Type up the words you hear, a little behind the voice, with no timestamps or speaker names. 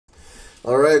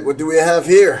Alright, what do we have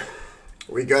here?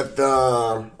 We got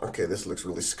the... Okay, this looks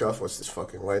really scuffed. What's this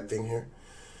fucking white thing here?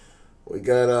 We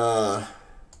got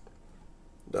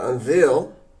the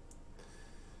unveil.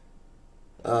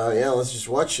 Yeah, let's just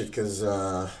watch it, because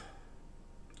I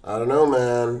don't know,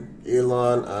 man.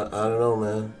 Elon, I don't know,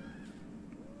 man.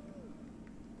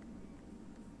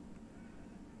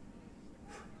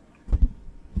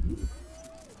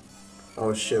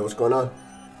 Oh shit, what's going on?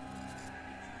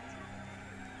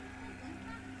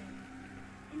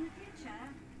 In the future,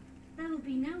 there will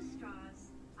be no straws,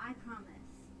 I promise.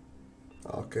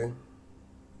 Okay.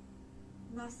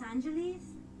 Los Angeles,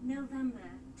 November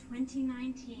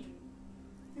 2019.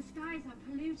 The skies are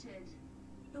polluted.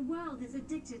 The world is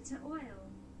addicted to oil.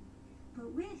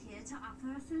 But we're here to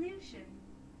offer a solution.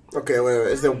 Okay, wait.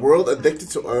 Is the world addicted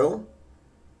to oil?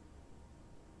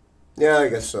 Yeah, I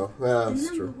guess so. Yeah, that's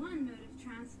true. The number one mode of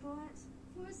transport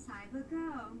for a cyber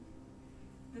girl.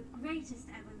 The greatest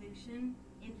evolution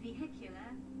in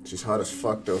vehicular. She's hot as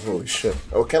fuck, though. Holy shit.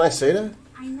 Oh, can I say that?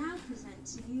 I now present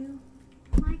to you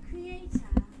my creator.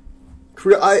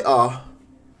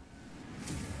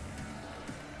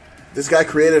 This guy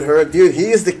created her. Dude,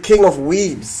 he is the king of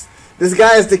weebs. This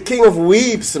guy is the king of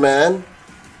weebs, man.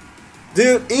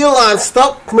 Dude, Elon,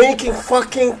 stop making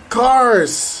fucking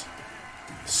cars.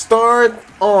 Start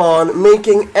on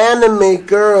making anime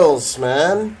girls,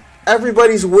 man.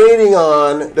 Everybody's waiting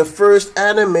on the first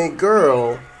anime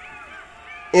girl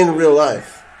in real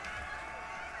life.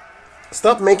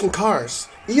 Stop making cars.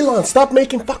 Elon, stop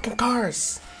making fucking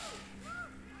cars.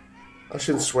 I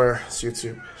shouldn't swear. It's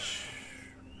YouTube.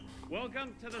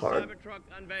 Welcome to the Hard. Cybertruck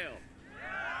unveil.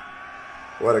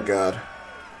 What a god.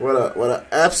 What a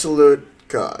absolute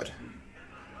god.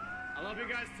 I love you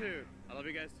guys too. I love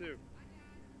you guys too.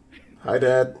 Hi,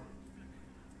 Dad.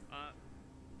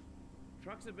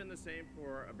 Trucks have been the same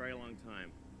for a very long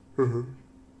time. Mm-hmm.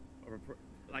 Over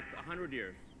like 100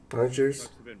 years. 100 years?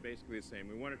 Trucks have been basically the same.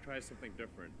 We want to try something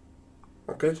different.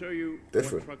 Okay. I'll show you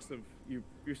Different. what trucks have you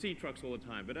see trucks all the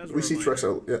time, but as a We see reminder,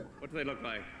 trucks, yeah. What do they look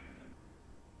like?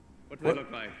 What do they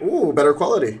look like? Ooh, better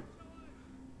quality.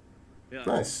 Yeah.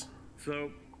 Nice.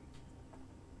 So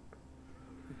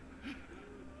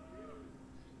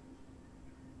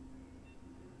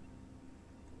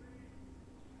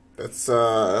That's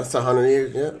 100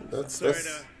 years. Yeah, that's this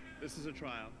is a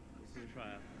trial. This is a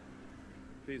trial.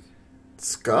 Please.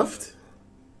 Scuffed.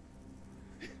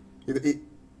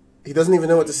 He doesn't even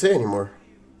know what to say anymore.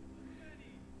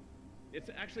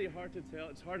 It's actually hard to tell.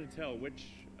 It's hard to tell which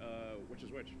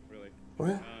is which, really.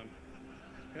 What?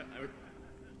 Yeah, I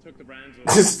took the brands off,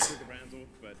 but it's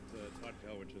hard to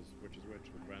tell which is which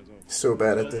with brands off. So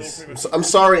bad at this. I'm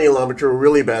sorry, Elon, but you're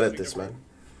really bad at this, man.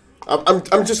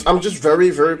 I'm just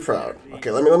very, very proud. Okay,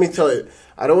 let me tell you.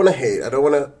 I don't want to hate. I don't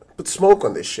want to put smoke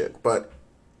on this shit, but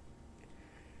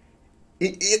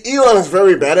Elon is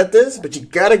very bad at this. But you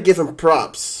gotta give him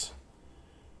props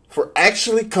for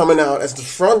actually coming out as the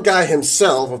front guy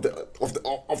himself of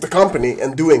the company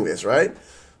and doing this, right?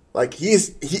 Like he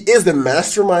is the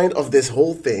mastermind of this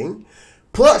whole thing.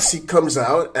 Plus, he comes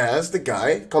out as the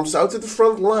guy, comes out to the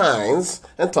front lines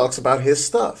and talks about his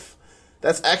stuff.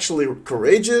 That's actually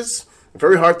courageous, a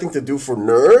very hard thing to do for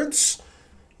nerds.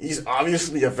 He's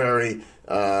obviously a very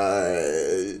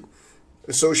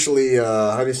socially,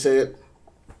 how do you say it,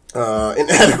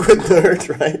 inadequate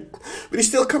nerd, right? But he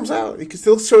still comes out. He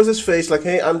still shows his face like,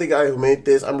 hey, I'm the guy who made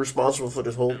this. I'm responsible for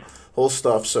this whole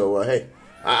stuff. So, hey,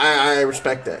 I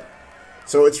respect that.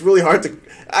 So it's really hard to,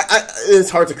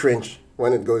 it's hard to cringe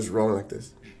when it goes wrong like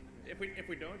this. If we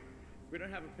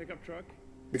don't have a pickup truck.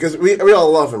 Because we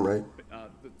all love him, right?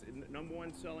 The number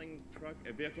one selling truck,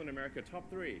 a vehicle in America, top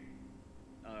 3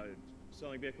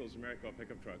 selling vehicles in America are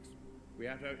pickup trucks. We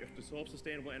have to solve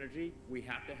sustainable energy, we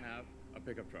have to have a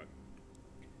pickup truck.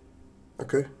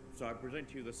 Okay. So I present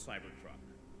to you the Cybertruck.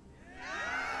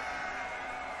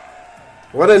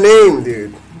 What a name,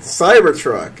 dude.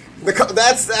 Cybertruck.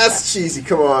 That's cheesy.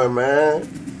 Come on, man.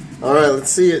 All right,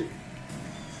 let's see it.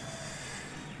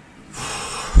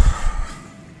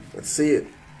 Let's see it.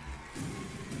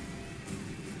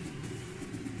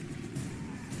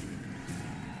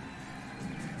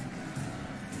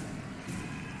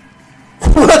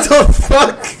 What the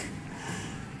fuck?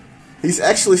 He's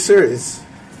actually serious.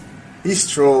 He's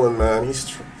trolling, man.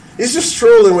 He's just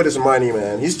trolling with his money,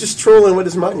 man. He's just trolling with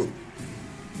his money.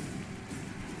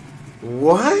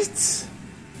 What? Is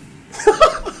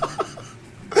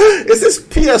this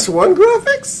PS1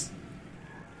 graphics?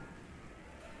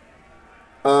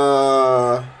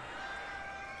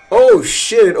 Oh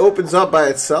shit, it opens up by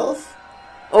itself.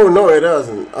 Oh no, it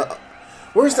doesn't.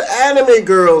 Where's the anime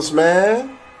girls,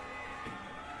 man?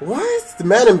 He's just trolling with his money, man. He's just trolling with his money. What? Is this PS1 graphics? Oh shit, it opens up by itself. Oh no, it doesn't. Where's the anime girls, man? He's just trolling with his money, man. He's just trolling with his money. What? Oh shit, it opens up by itself? Oh no, it doesn't. Where's the anime girls, man? What? The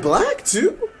man in black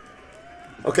too?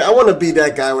 Okay, I want to be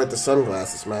that guy with the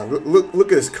sunglasses, man.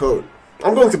 Look at his coat.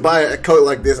 I'm going to buy a coat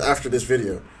like this after this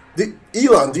video.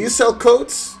 Elon, do you sell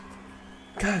coats?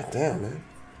 God damn, man.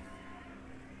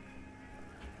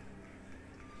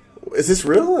 Is this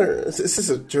real or is this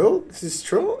a joke? Is this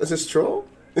troll? Is this troll?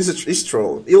 He's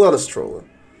trolling. Elon is trolling.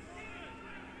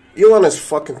 Elon is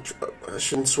fucking. I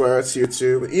shouldn't swear at you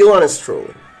too, but Elon is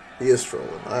trolling. He is trolling.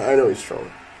 I know he's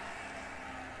trolling.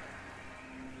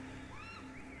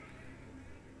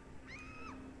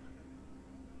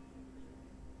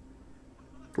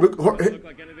 Look, Doesn't look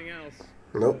like anything else.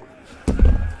 Nope.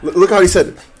 Look how he said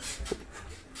it.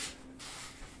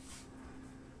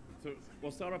 So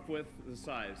we'll start off with the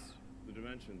size, the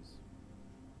dimensions,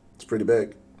 It's pretty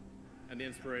big. and the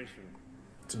inspiration.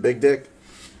 It's a big dick.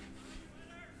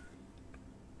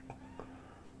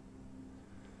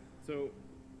 So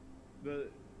the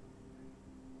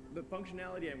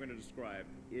functionality I'm going to describe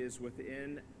is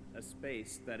within a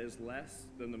space that is less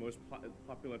than the most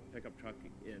popular pickup truck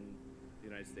in the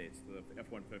United States, the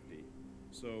F-150.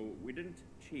 So we didn't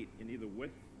cheat in either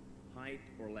width, height,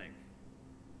 or length.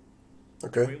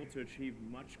 Okay. We're able to achieve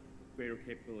much greater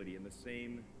capability in the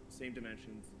same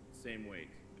dimensions, same weight.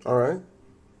 All right.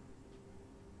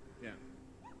 Yeah.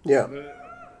 Yeah. The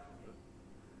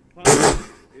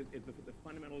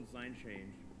fundamental design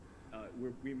change,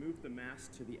 we moved the mass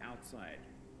to the outside.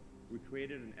 We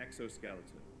created an exoskeleton.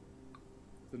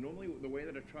 So normally the way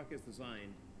that a truck is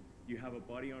designed, you have a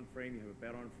body on frame, you have a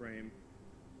bed on frame,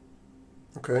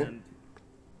 Okay. and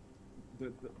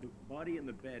the body and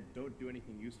the bed don't do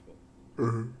anything useful.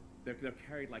 Mm-hmm. They're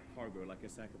carried like cargo, like a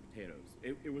sack of potatoes.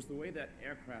 It was the way that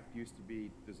aircraft used to be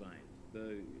designed,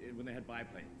 when they had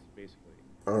biplanes, basically.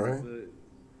 All right.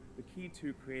 The key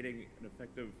to creating an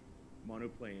effective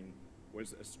monoplane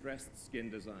was a stressed skin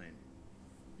design.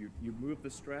 You move the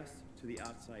stress to the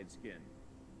outside skin.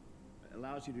 It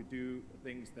allows you to do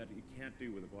things that you can't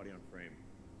do with a body on frame.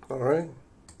 All right.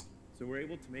 So we're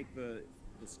able to make the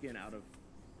skin out of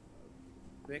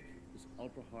thick,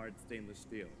 ultra hard stainless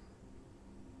steel.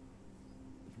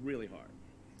 It's really hard.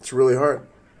 It's really hard.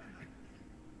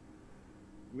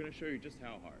 We're going to show you just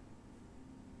how hard.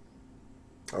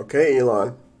 Okay,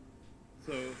 Elon.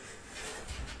 So,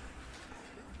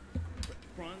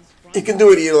 Franz, You can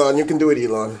do it, Elon. You can do it,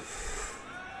 Elon.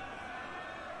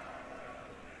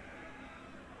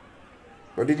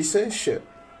 What did he say? Shit.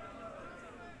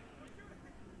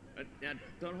 Now,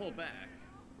 don't hold back.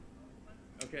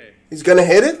 Okay. He's gonna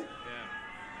hit it?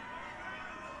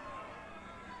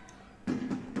 Yeah.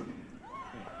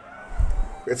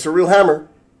 It's a real hammer.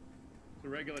 It's a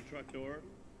regular truck door.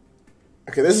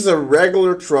 Okay, this is a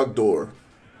regular truck door.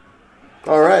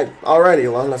 Alright,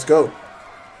 Elon, let's go.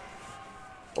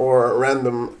 Or a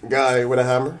random guy with a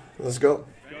hammer. Let's go.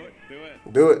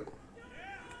 Do it.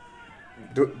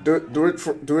 Do it. Do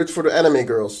it. Do it for the enemy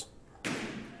girls.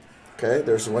 Okay,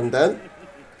 there's one dead.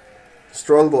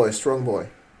 Strong boy, strong boy.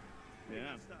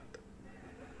 Yeah.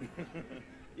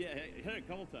 Yeah, hit it a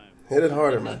couple times. Hit it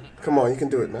harder, man. Come on, you can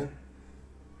do it, man.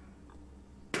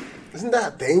 Isn't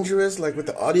that dangerous? Like with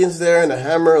the audience there and the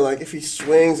hammer, like if he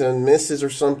swings and misses or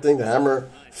something, the hammer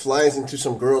flies into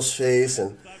some girl's face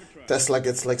and Tesla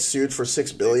gets like sued for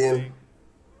 $6 billion.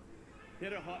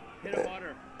 Hit it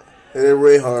harder. Hit it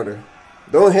way harder.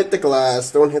 Don't hit the glass.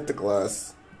 Don't hit the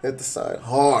glass. Hit the side.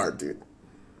 Hard, dude.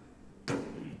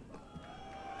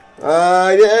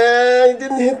 Yeah, he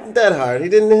didn't hit that hard. He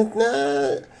didn't hit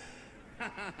that.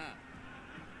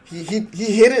 He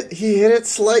hit it. He hit it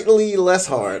slightly less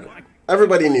hard.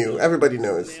 Everybody knew. Everybody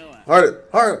knows. Harder.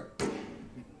 Harder.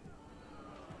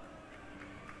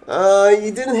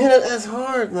 He didn't hit it as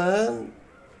hard, man.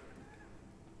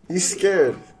 He's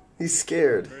scared. He's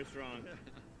scared. Very strong.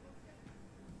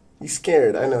 He's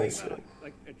scared. I know he's scared.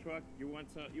 Like a truck, you want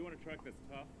a truck that's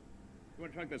tough. You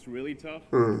want a truck that's really tough,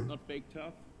 not fake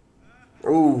tough.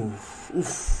 Ooh.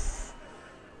 Oof.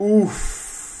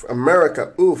 Oof.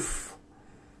 America. Oof.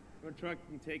 You want a truck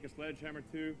you can take a sledgehammer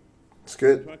to. It's A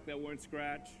good. truck that won't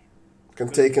scratch. Can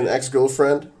take an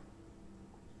ex-girlfriend.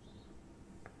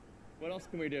 What else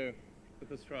can we do with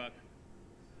this truck?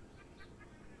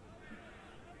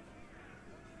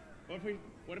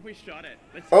 What if we shot it?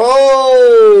 Let's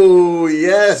Oh,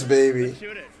 yes, baby.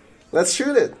 shoot it. Let's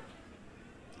shoot it.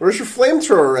 Where's your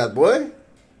flamethrower at, boy?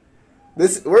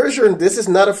 This is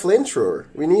not a flamethrower.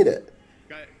 We need it.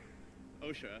 Guy,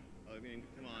 OSHA. I mean,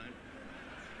 come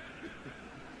on.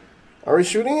 Are we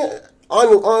shooting it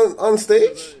on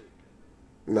stage?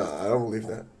 No, I don't believe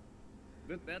that.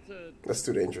 That's a That's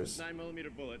too dangerous.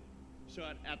 9mm bullet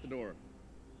shot at the door.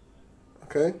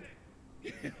 Okay.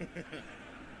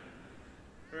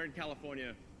 We're in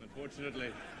California,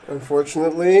 unfortunately.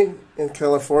 Unfortunately, in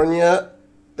California,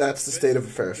 that's the state of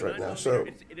affairs The right now. 9mm, So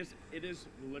it is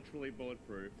literally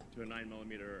bulletproof to a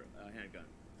 9mm handgun.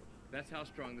 That's how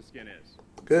strong the skin is.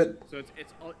 good. So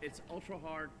it's ultra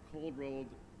hard, cold rolled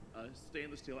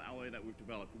stainless steel alloy that we've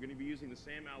developed. We're going to be using the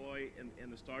same alloy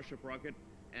in the Starship rocket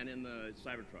and in the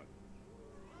Cybertruck.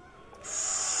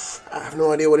 I have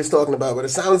no idea what he's talking about, but it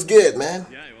sounds good, man.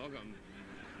 Yeah, you're welcome.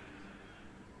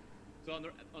 So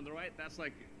on the right, that's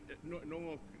like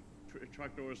normal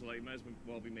truck doors, like might as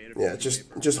well be made of. Yeah,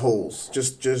 just holes,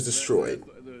 just destroyed.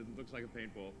 That looks like a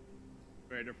paintball.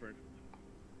 Very different.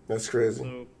 That's crazy.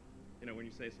 So, you know, when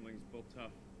you say something's built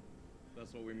tough,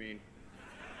 that's what we mean.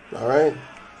 All right.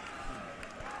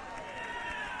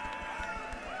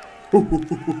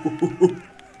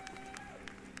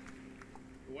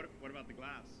 What about the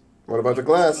glass? What about the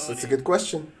glass? That's a good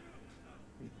question.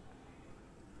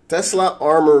 Tesla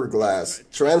armor glass,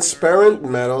 transparent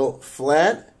metal,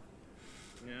 flat,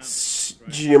 Yeah.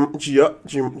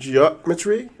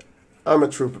 geometry. I'm a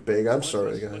trooper pig. I'm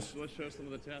sorry, guys. Let's show some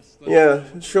of the tests. Yeah,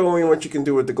 show me what you can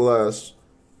do with the glass.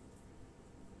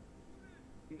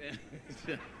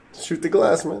 Shoot the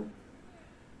glass, man.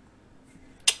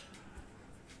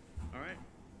 All right.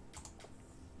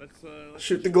 Let's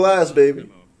Shoot the glass, baby.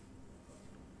 demo.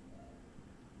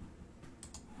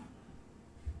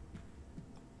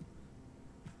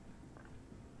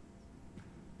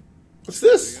 What's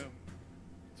There this? you go.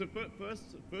 So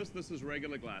first, this is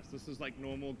regular glass. This is like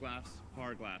normal glass,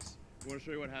 car glass. I want to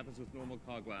show you what happens with normal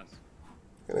car glass.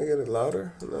 Can I get it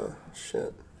louder? No,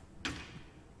 shit.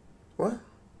 What?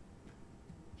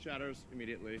 Shatters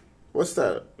immediately What's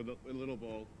that? with a little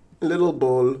ball. Little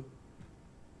bowl.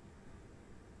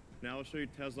 Now I'll show you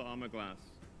Tesla armor glass.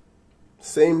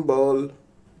 Same ball.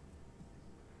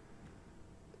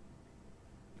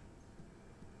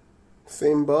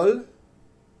 Same ball.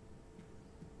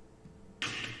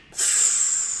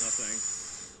 Nothing.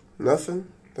 Nothing.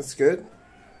 That's good.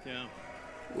 Yeah.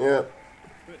 Yeah.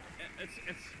 But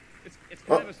it's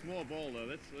kind of a small ball though.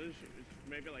 Let's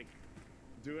maybe like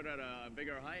do it at a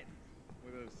bigger height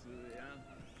with a yeah.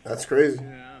 That's crazy.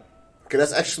 Yeah. Okay,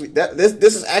 that's actually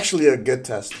this is actually a good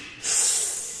test.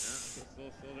 Still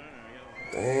doing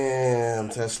it. Damn,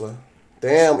 Tesla.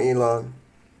 Damn, Elon.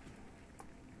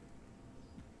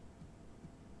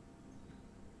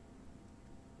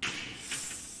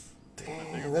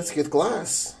 Damn, that's good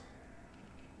glass.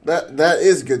 That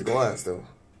is good glass though.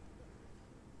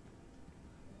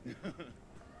 Yeah.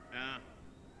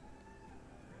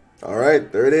 All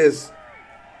right, there it is.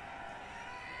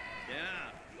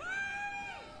 Yeah.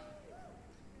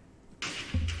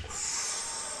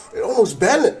 It almost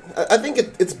bent it. I think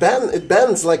it's bend. It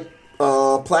bends like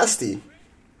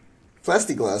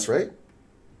plasticglass, right?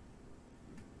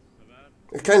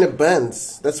 It kind of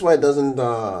bends. That's why it doesn't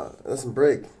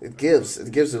break. It gives.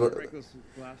 It gives it. Break this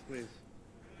glass, please.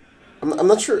 I'm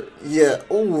not sure. Yeah.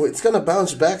 Oh, it's gonna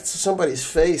bounce back to somebody's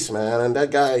face, man. And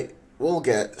that guy will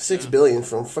get 6 billion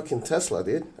from fucking Tesla,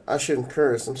 dude. I shouldn't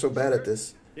curse. I'm so bad at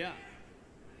this. Yeah.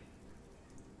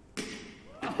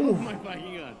 Oh my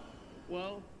fucking god.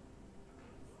 Well,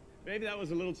 maybe that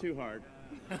was a little too hard.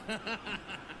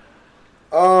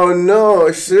 Oh no! Are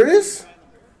you serious?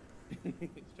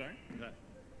 Sorry?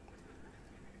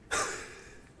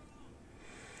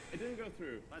 It didn't go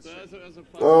through. So that's a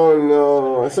plus. Oh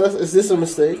no! Is this a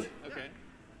mistake? Okay.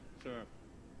 Sure.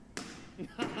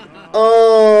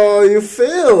 Oh, you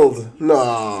failed.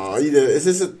 No, you did. Is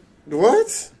this a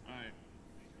what? Alright.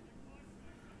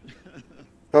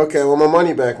 Okay, well, my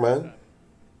money back, man.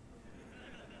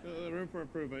 Room for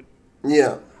improvement.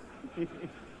 Yeah.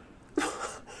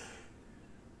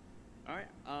 Alright,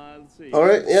 let's see. All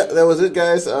right. Yeah, that was it,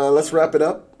 guys. Let's wrap it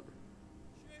up.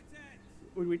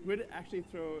 We did actually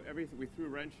throw everything. We threw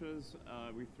wrenches.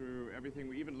 We threw everything.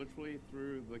 We even literally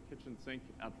threw the kitchen sink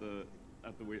at the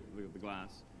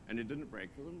glass, and it didn't break.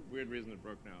 For some weird reason, it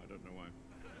broke now. I don't know why.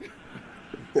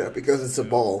 Yeah, because it's a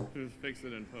ball. Just fix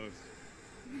it in post.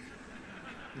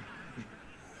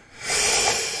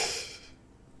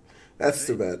 That's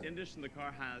too bad. In addition, the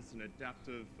car has an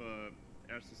adaptive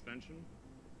air suspension.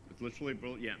 It's literally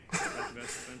built, adaptive air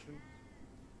suspension.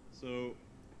 So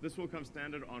this will come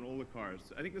standard on all the cars.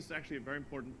 I think this is actually a very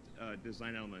important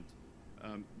design element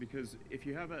because if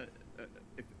you have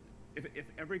if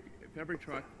every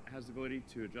truck has the ability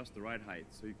to adjust the ride height,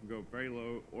 so you can go very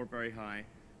low or very high,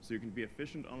 so you can be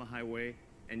efficient on the highway,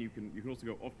 and you can also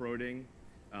go off-roading.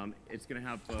 It's going to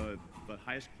have the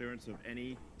highest clearance of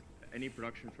any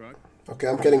production truck. Okay,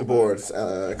 I'm getting bored.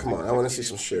 Come on, I want to see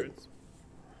some shit.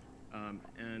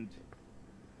 And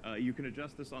You can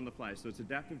adjust this on the fly. So it's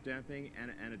adaptive damping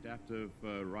and adaptive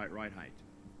ride height.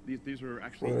 These are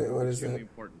actually what is extremely that?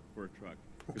 important for a truck.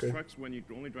 Okay. Because trucks, when you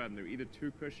only drive them, they're either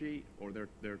too cushy or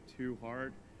they're too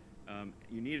hard.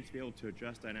 You need it to be able to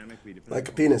adjust dynamically depending Like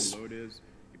a on penis. what the load is.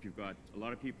 If you've got a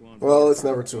lot of people on Well, board, it's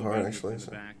never too hard, in actually, the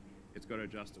so. back, it's got to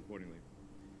adjust accordingly.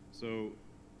 So,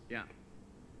 yeah.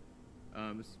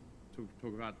 Let's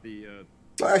talk about the.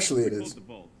 Actually, it we call is. the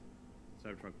Bolt,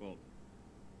 Cybertruck Bolt.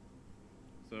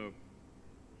 So, let's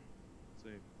see.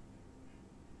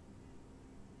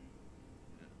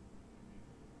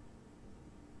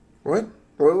 What?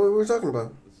 What were we talking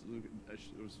about? Let's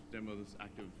demo this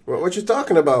active. What you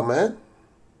talking about, man?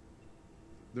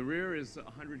 The rear is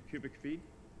 100 cubic feet,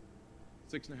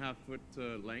 6.5 foot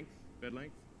length, bed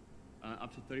length,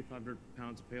 up to 3,500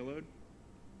 pounds of payload.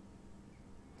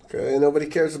 Okay, nobody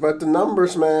cares about the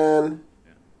numbers, man.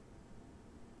 Yeah.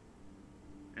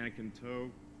 And it can tow.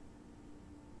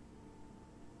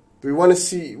 We want to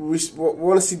see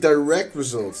direct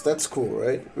results. That's cool,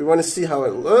 right? We want to see how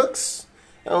it looks.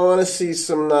 I want to see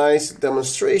some nice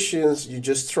demonstrations. You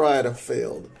just tried and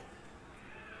failed.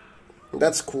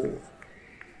 That's cool.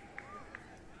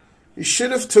 You should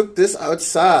have took this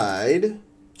outside,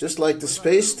 just like the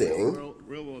space thing,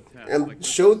 Real-world test, and like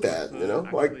showed that, you know?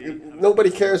 Like,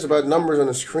 nobody cares about numbers on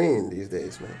a screen these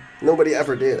days, man. Nobody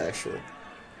ever did, actually.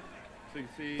 So you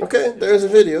see, Okay, there's a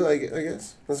video, I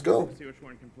guess. Let's go. see which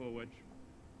one can pull which.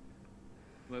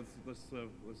 Let's do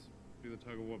the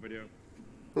tug of war video.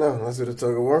 No, let's do the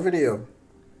tug of war video.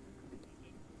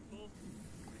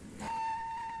 I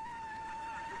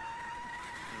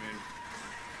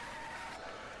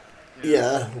mean,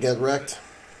 Yeah, get wrecked.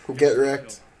 Get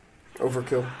wrecked.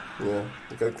 Overkill. Yeah.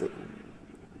 You gotta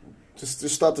just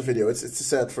stop the video. It's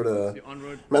sad for the the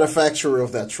on-road. manufacturer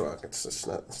of that truck. It's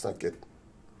not good.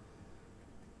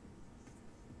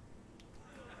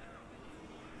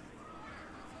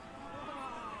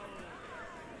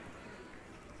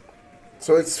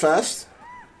 So it's fast.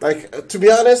 Like, to be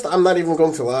honest, I'm not even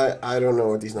going to lie. I don't know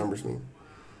what these numbers mean.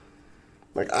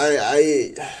 Like,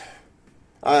 I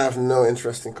have no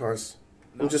interest in cars.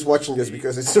 I'm just watching this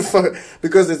because it's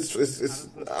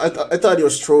I thought he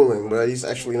was trolling, but he's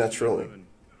actually not trolling.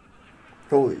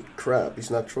 Holy crap,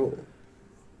 he's not trolling.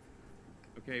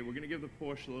 Okay, we're gonna give the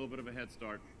Porsche a little bit of a head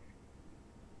start.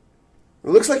 It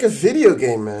looks like a video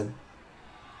game, man.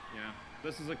 Yeah,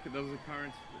 this is a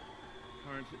current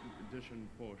edition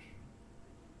Porsche.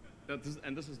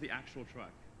 And this is the actual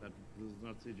truck. This is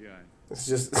not CGI. It's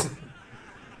just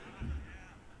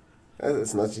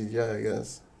it's not CGI, I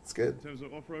guess. It's good. In terms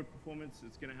of off-road performance,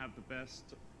 it's going to have the best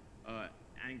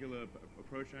angular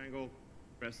approach angle,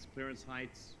 best clearance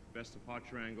heights, best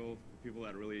departure angle. For people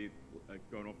that really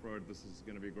going off-road, this is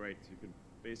going to be great. You can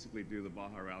basically do the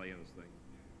Baja Rally in this thing.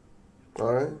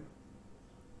 All right.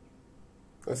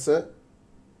 That's it.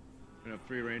 We have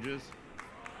 3 ranges.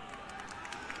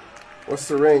 What's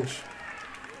the range?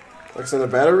 Like, is that a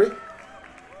battery?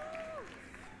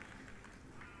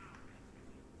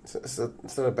 Is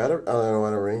that a battery? I don't know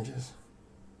what a range is.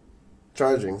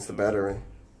 Charging, it's the battery.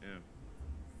 Yeah.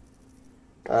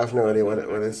 I have no idea what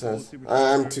it says.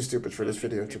 I'm too stupid for this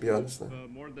video, to be honest.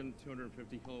 More than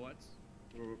 250 kilowatts.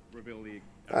 We'll reveal the.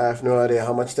 I have no idea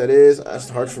how much that is. It's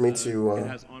hard for me it to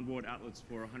has onboard outlets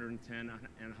for 110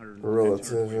 and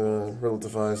 110.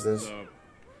 relativize this. So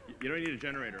you don't need a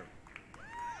generator.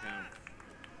 Yeah.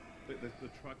 The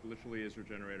truck literally is your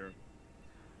generator.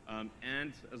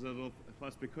 And as a little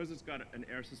plus, because it's got an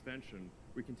air suspension,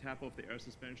 we can tap off the air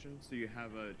suspension, so you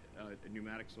have a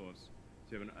pneumatic source.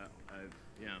 So you have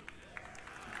yeah.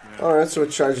 All right, so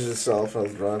it charges itself while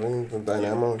driving, the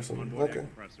dynamo or something. Onboard air Okay,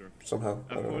 compressor. somehow.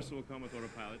 I Of don't course, know. it will come with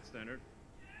autopilot standard.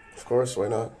 Of course, why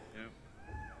not? Yeah.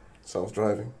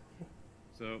 Self-driving.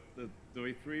 So there'll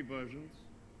be 3 versions.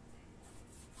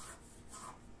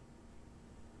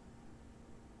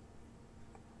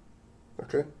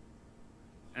 Okay.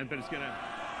 But it's gonna.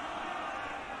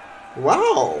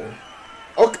 Wow.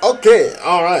 Okay.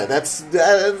 All right. That's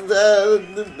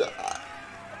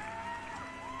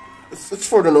it's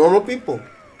for the normal people.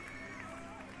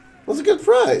 That's a good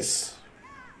price.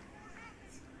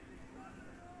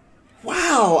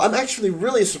 Wow. I'm actually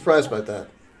really surprised by that.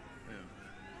 Yeah.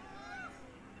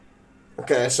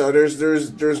 Okay, so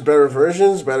there's better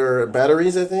versions, better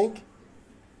batteries, I think.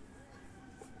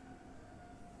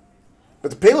 But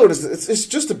the payload it's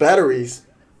just the batteries.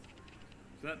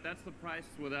 So that's the price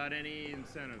without any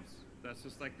incentives. That's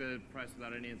just like the price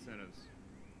without any incentives.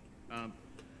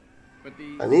 But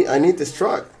I need this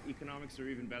truck. Economics are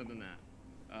even better than that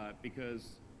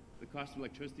because the cost of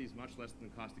electricity is much less than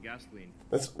the cost of gasoline.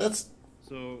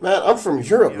 So Man, I'm from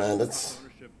Europe, yeah, man. That's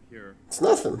ownership here. it's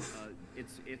nothing.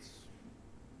 It's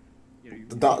you know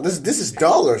This is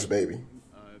dollars, baby.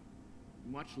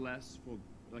 much less for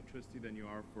electricity than you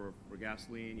are for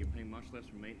gasoline. You're paying much less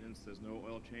for maintenance. There's no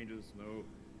oil changes, no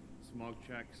smog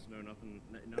checks, no nothing.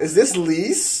 Is this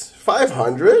lease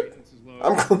 500? Maintenance is low.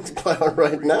 I'm going to buy one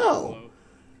right now. Low.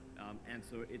 And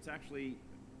so it's actually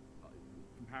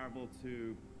comparable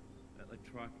to a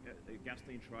truck, a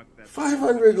gasoline truck that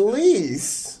 500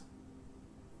 lease.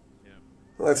 Yeah.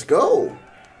 Let's go. All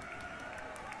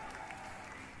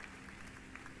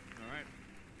right.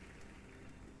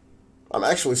 I'm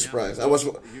actually surprised. I was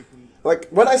You can, like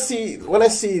when I see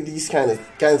these kinds of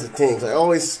things, I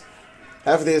always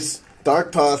have this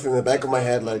dark thought in the back of my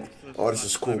head, like, oh, this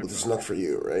is cool, but this is not for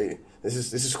you, right? This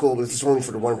is cool, but this is only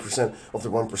for the 1% of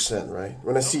the 1%, right?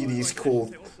 When I see these cool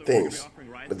things,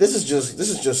 but this is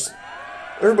just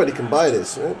everybody can buy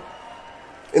this, right?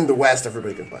 In the West,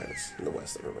 everybody can buy this. In the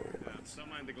West, everybody can buy this. don't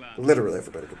mind the glass. Literally,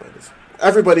 everybody could buy this.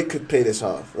 Everybody could pay this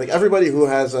off. Like everybody who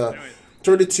has a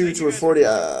 32 to a 40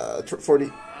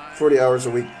 hours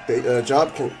a week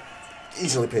job can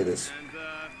easily pay this. And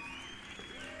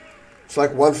It's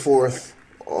like 1/4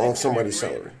 of somebody's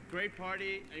salary. great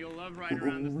party, and you'll love riding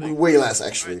around this thing. Way less, All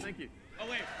right, actually. thank you. Oh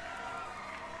wait,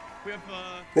 we have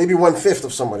Maybe 1/5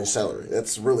 of somebody's salary.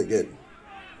 That's really good.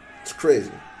 It's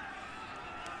crazy.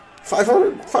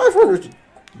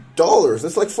 $500.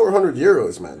 That's like 400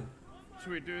 euros, man.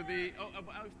 should we do the?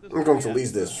 I'm going to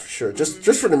lease this for sure.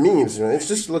 Just for the memes, you know. It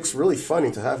just looks really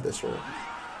funny to have this, you know.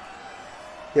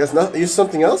 He has not used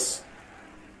something else.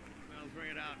 Let's bring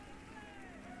it out.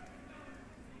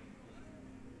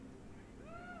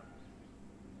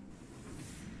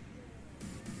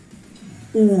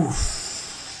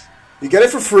 Oof. You get it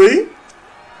for free?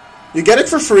 You get it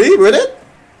for free with it?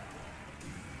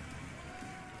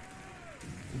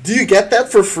 Do you get that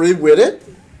for free with it?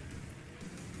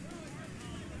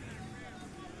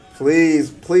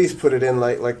 Please put it in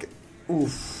like,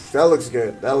 oof, that looks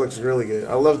good. That looks really good.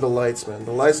 I love the lights, man.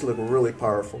 The lights look really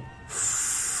powerful.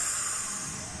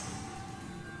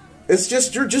 It's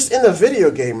just, you're just in a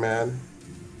video game, man.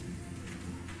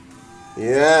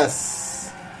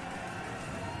 Yes.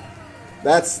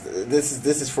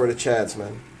 This is for the chads,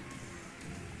 man.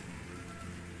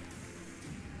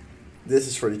 This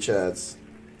is for the chads.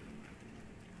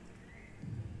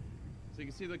 So you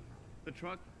can see the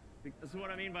truck. This is what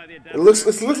I mean by the It adapter. looks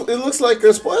like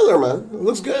a spoiler, man. It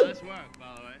looks good. Nice work,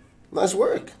 by the way. Nice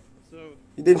work. So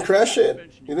You didn't crash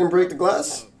it. You didn't break the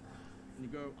glass. and you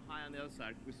go high on the other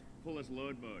side. We pull this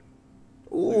load mode.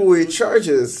 Ooh, it It's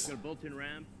charges. got a built-in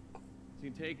ramp. So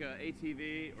you can take a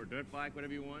ATV or dirt bike,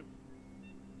 whatever you want,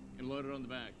 and load it on the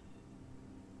back.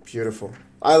 Beautiful.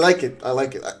 I like it. I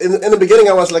like it. In the beginning,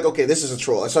 I was like, okay, this is a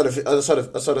troll. I saw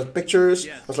the pictures.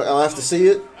 I was like, I'll have to see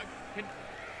it.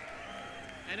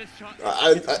 And it's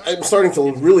I'm starting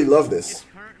to really love this. It's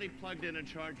currently plugged in and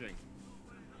charging.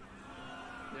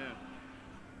 Yeah.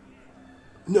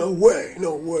 No way.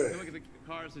 No way. Look at the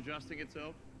car is adjusting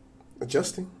itself.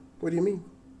 Adjusting? What do you mean?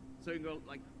 So you can go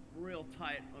like real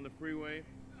tight on the freeway,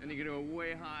 and you can go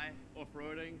way high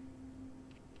off-roading.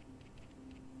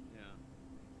 Yeah.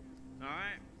 All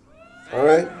right. All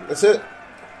right. That's it.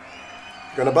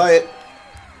 Gonna buy it.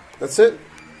 That's it.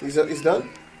 He's done.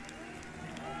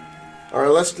 All right.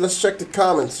 Let's check the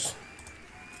comments.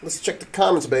 Let's check the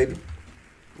comments, baby.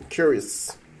 I'm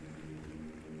curious.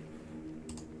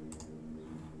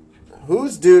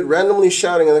 Who's dude randomly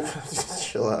shouting in the comments?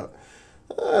 Chill out.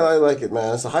 I like it,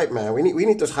 man. It's a hype, man. We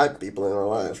need those hype people in our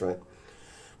lives, right?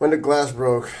 When the glass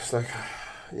broke, it's like,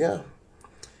 yeah,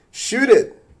 shoot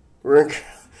it.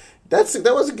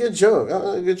 That was a good joke.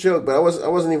 A good joke, but I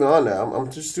wasn't even on that. I'm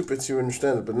too stupid to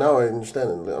understand it. But now I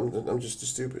understand it. I'm just too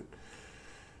stupid.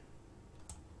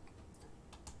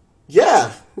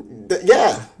 Yeah,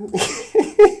 yeah.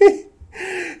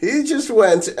 He just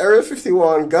went to Area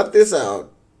 51, got this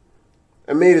out,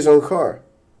 and made his own car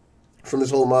from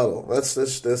this whole model.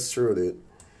 That's true, dude.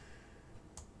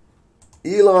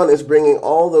 Elon is bringing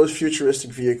all those futuristic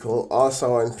vehicles I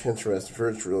saw on Pinterest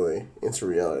virtually into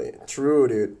reality. True,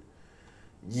 dude.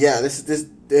 Yeah, this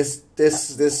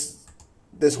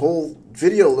whole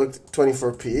video looked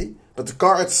 24p, but the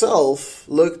car itself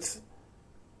looked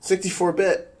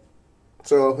 64-bit.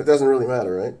 So it doesn't really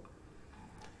matter, right?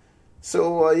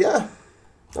 So yeah,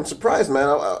 I'm surprised, man.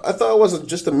 I thought it was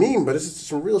just a meme, but it's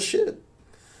some real shit.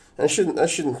 And I shouldn't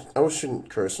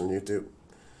curse on YouTube.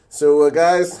 So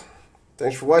guys,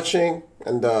 thanks for watching,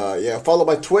 and yeah, follow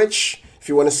my Twitch if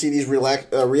you want to see these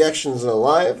reactions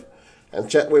live and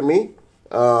chat with me.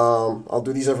 I'll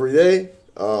do these every day.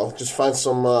 I'll just find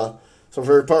some some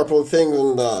very powerful things,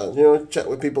 and you know, chat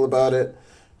with people about it.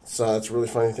 So it's a really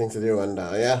funny thing to do, and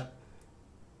yeah.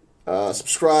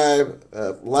 Subscribe,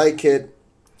 like it,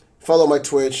 follow my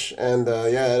Twitch, and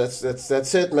yeah,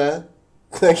 that's it, man.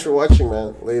 Thanks for watching,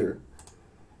 man. Later.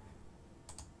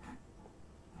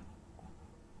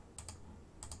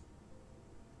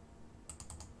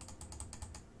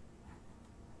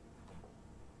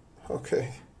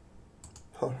 Okay.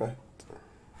 All right.